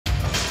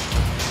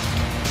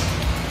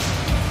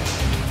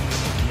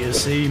You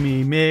see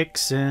me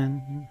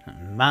mixing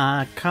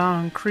my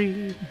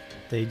concrete,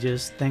 they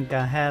just think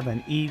I have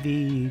an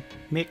EV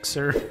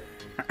mixer.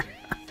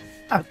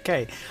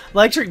 Okay,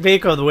 electric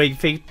vehicle of the week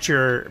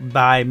featured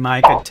by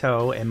Micah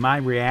Toe, and my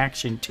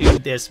reaction to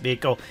this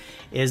vehicle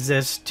is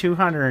this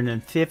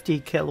 250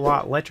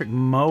 kilowatt electric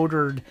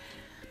motored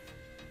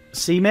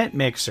cement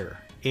mixer.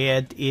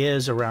 It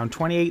is around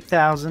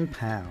 28,000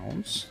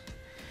 pounds,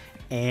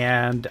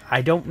 and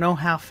I don't know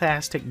how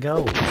fast it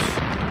goes,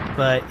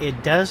 but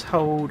it does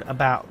hold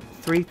about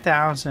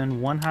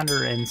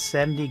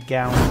 3,170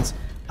 gallons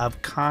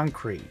of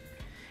concrete.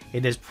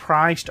 It is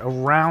priced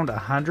around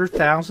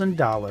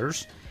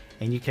 $100,000,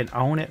 and you can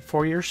own it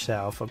for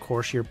yourself. Of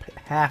course, you're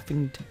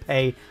having to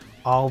pay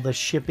all the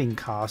shipping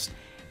costs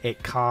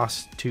it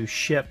costs to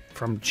ship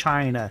from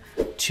China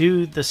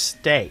to the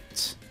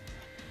States.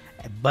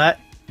 But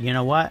you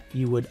know what?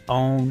 You would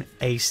own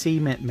a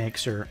cement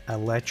mixer,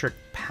 electric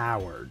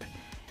powered.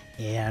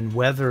 And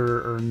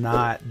whether or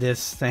not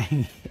this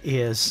thing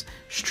is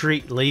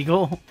street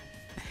legal,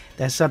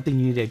 that's something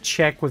you need to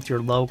check with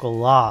your local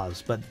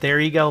laws. But there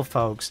you go,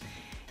 folks.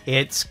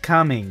 It's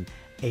coming.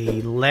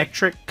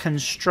 Electric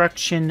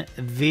construction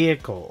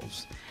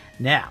vehicles.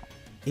 Now,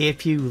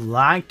 if you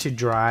like to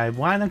drive,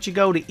 why don't you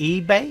go to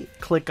eBay?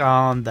 Click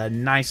on the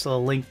nice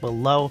little link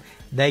below.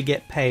 They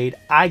get paid.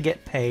 I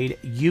get paid.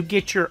 You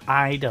get your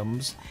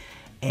items.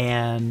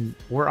 And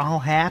we're all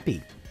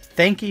happy.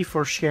 Thank you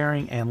for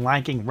sharing and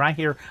liking right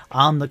here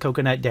on the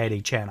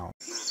Coconutdaddy channel.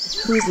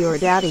 Who's your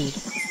daddy?